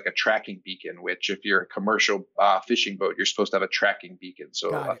 which is like a tracking beacon, which if you're a commercial fishing boat, you're supposed to have a tracking beacon. So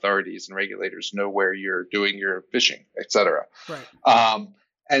authorities and regulators know where you're doing your fishing, etc. Right.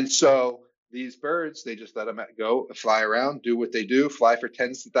 And so these birds, they just let them go, fly around, do what they do, fly for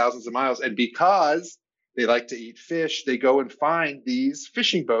tens of thousands of miles. And because they like to eat fish, they go and find these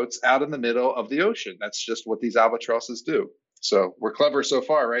fishing boats out in the middle of the ocean. That's just what these albatrosses do. So we're clever so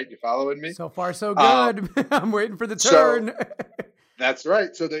far, right? You following me? So far, so good. I'm waiting for the turn. That's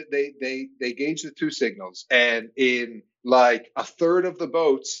right. So they gauge the 2 signals, and in like a third of the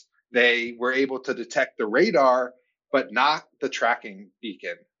boats, they were able to detect the radar, but not the tracking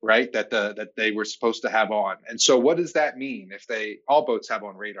beacon, right? That they were supposed to have on. And so, what does that mean? If all boats have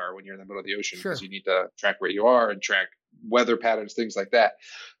on radar when you're in the middle of the ocean, because you need to track where you are and track weather patterns, things like that.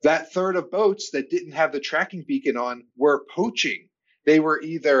 That third of boats that didn't have the tracking beacon on were poaching. They were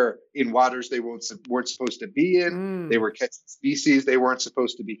either in waters they weren't supposed to be in, they were catching species they weren't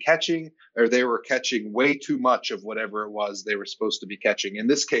supposed to be catching, or they were catching way too much of whatever it was they were supposed to be catching. In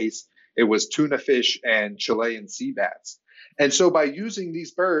this case, it was tuna fish and Chilean sea bats. And so by using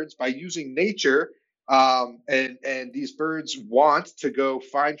these birds, by using nature, and these birds want to go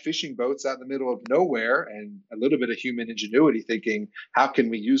find fishing boats out in the middle of nowhere, and a little bit of human ingenuity thinking, how can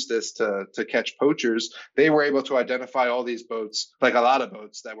we use this to catch poachers? They were able to identify all these boats, like a lot of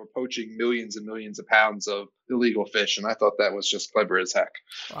boats that were poaching millions and millions of pounds of illegal fish. And I thought that was just clever as heck.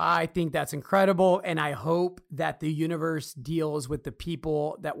 I think that's incredible. And I hope that the universe deals with the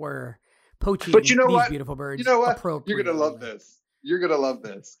people that were poaching these beautiful birds. You know what? You're going to love this. You're going to love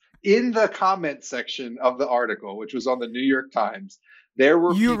this. In the comment section of the article, which was on the New York Times, there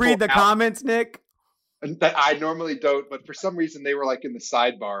were You read the comments, Nick? I normally don't, but for some reason they were like in the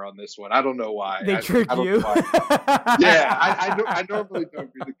sidebar on this one. I don't know why. They trick you. Yeah, I normally don't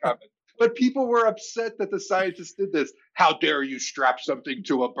read the comments. But people were upset that the scientists did this. How dare you strap something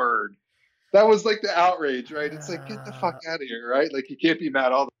to a bird? That was like the outrage, right? It's like, get the fuck out of here, right? Like, you can't be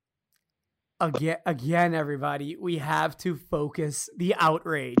mad all the Again, everybody, we have to focus the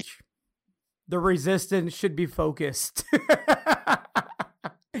outrage. The resistance should be focused.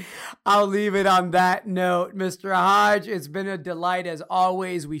 I'll leave it on that note. Mr. Hodge, it's been a delight as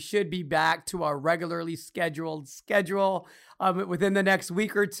always. We should be back to our regularly scheduled schedule within the next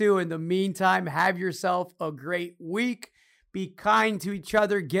week or two. In the meantime, have yourself a great week. Be kind to each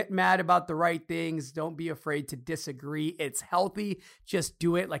other. Get mad about the right things. Don't be afraid to disagree. It's healthy. Just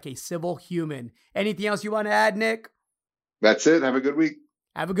do it like a civil human. Anything else you want to add, Nick? That's it. Have a good week.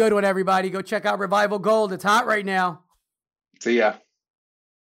 Have a good one, everybody. Go check out Revival Gold. It's hot right now. See ya.